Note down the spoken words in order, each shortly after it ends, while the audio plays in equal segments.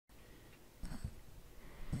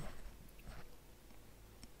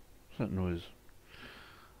that noise?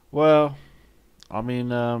 Well, I'm in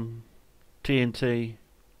TNT.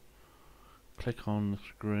 Click on the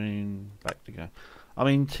screen. Back to go. I'm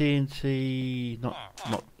in TNT, not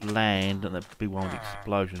land, not that big one with the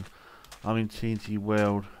explosion. I'm in TNT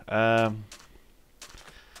World. Um,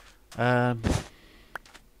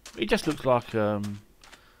 it just looks like they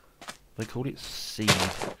called it Seed.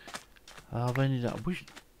 I've ended up. I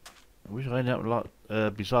wish I ended up like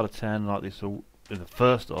beside a town like this all in the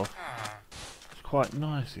first off. It's quite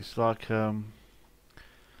nice. It's like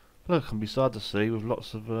look, I'm beside the sea with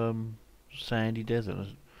lots of sandy desert.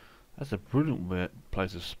 That's a brilliant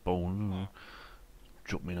place to spawn.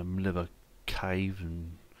 Drop me in the middle of a cave,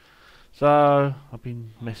 and so I've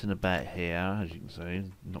been messing about here, as you can see,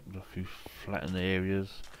 knocked a few flattened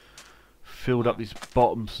areas, filled up this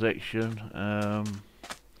bottom section, and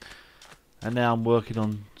now I'm working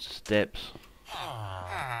on steps.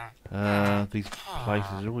 These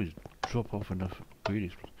places always drop off in the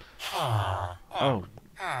weirdest. Oh,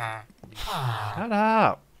 shut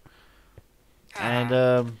up! And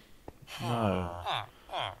no,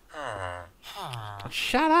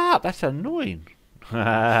 shut up! That's annoying.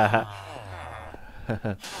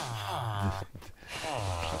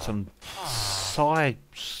 Some side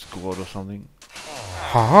squad or something.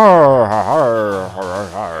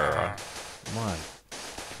 My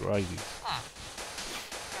gravy.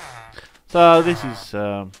 So this is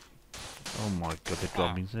oh my god, they're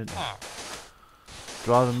driving me sentinel.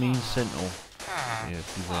 Driving me sentinel. Yeah,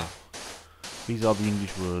 these are the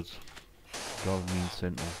English words. Driving me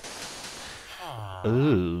sentinel.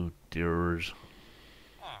 Oh dears.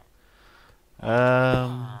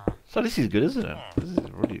 So this is good, isn't it? This is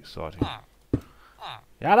really exciting.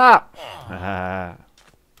 Shut up!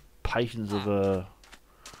 Patience of a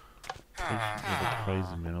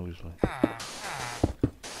crazy man, obviously. God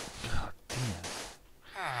damn.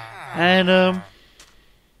 And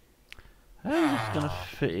how's this gonna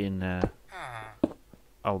fit in there?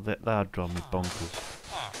 Oh, they'll drive me bonkers.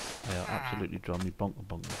 They'll absolutely drive me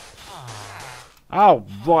bonkers. Oh,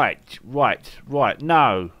 right.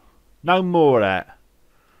 No more of that.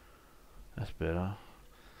 That's better.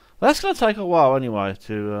 That's going to take a while anyway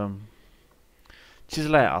to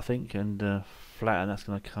chisel out, I think, and flatten. That's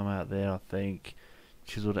going to come out there, I think.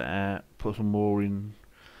 Chisel it out, put some more in.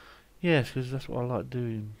 Yes, because that's what I like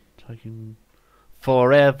doing. Taking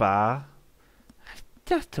forever. It's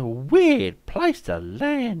just a weird place to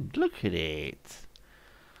land. Look at it.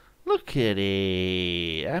 Look at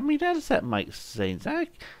it. I mean, how does that make sense? I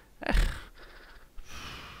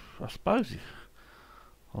suppose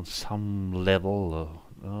on some level,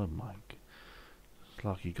 oh my god, it's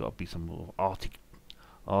like you got to be some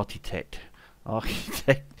architect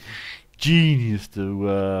genius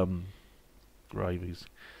to gravies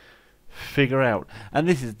figure out. And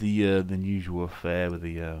this is the usual affair with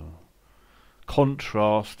the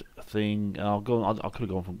contrast thing. I could have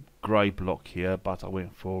gone from grey block here, but I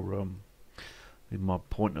went for with my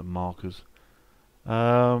pointer markers.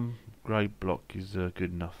 Grey block is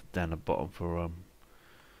good enough down the bottom for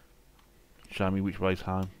showing me which way's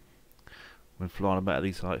home when flying about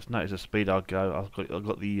these heights. Notice the speed I go. I've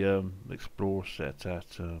got the Explorer set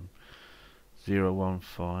at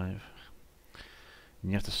 015, and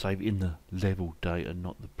you have to save it in the level data,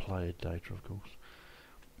 not the player data, of course.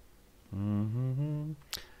 And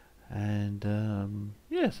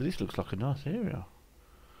yeah, so this looks like a nice area.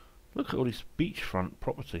 Look at all this beachfront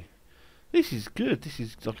property. This is good. This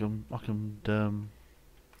is like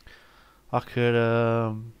I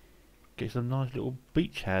could get some nice little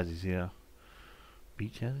beach houses here.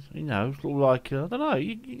 Beach houses, you know, it's sort of like I don't know.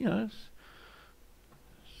 You know, it's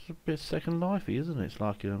a bit Second Life, isn't it? It's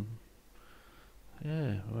like yeah,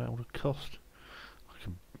 without all the cost. I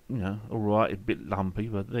can, you know, all right, a bit lumpy,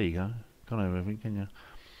 but there you go. Can't have everything, can you?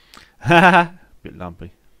 Bit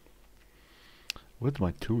lumpy. Where's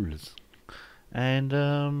my tools? And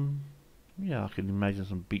yeah, I can imagine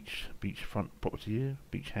some beachfront property here,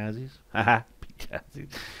 beach houses. Haha, beach houses,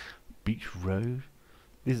 beach road.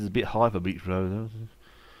 This is a bit high for beach road though.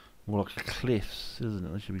 More like cliffs, isn't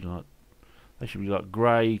it? They should be like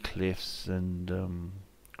grey cliffs and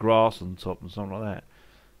grass on top and something like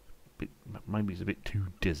that. Maybe it's a bit too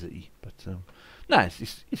deserty, but no,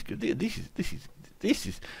 it's good. This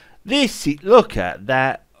is. Look at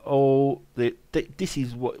that. Oh, this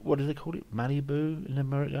is what do they call it? Malibu in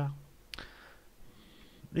America.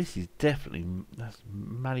 This is definitely that's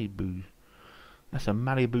Malibu. That's a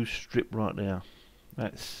Malibu strip right there.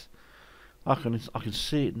 That's I can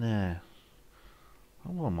see it now.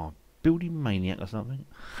 Oh, what am I, building maniac or something?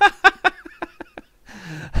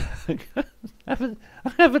 I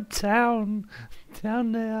have a town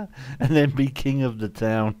down there and then be king of the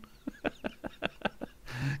town.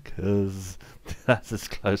 Because that's as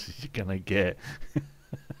close as you're gonna get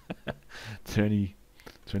to any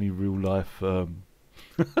real life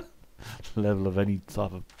level of any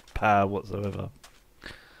type of power whatsoever.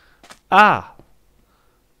 Ah!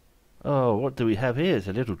 Oh, what do we have here? It's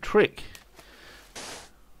a little trick.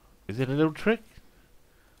 Is it a little trick?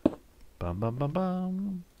 Bum bum bum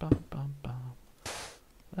bum bum bum bum.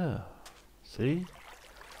 Oh, see?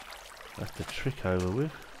 That's the trick over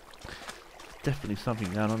with. Definitely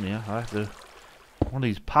something going on here. I have to, one of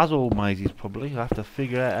these puzzle mazes probably. I have to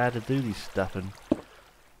figure out how to do this stuff. And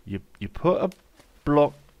you put a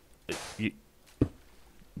block.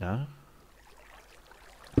 No.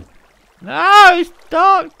 No, it's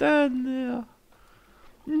dark down there.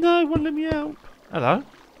 No, it won't let me out. Hello.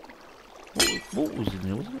 What was in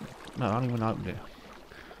there? Wasn't it? No, I haven't even opened it.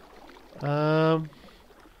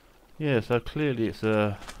 Yeah. So clearly it's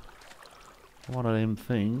one of them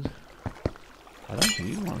things. I don't think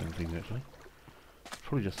it's one of them things actually. It's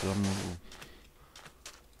probably just some little.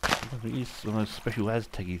 I don't think it's one of those special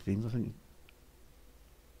Aztec-y things. I think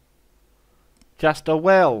just a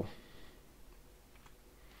well.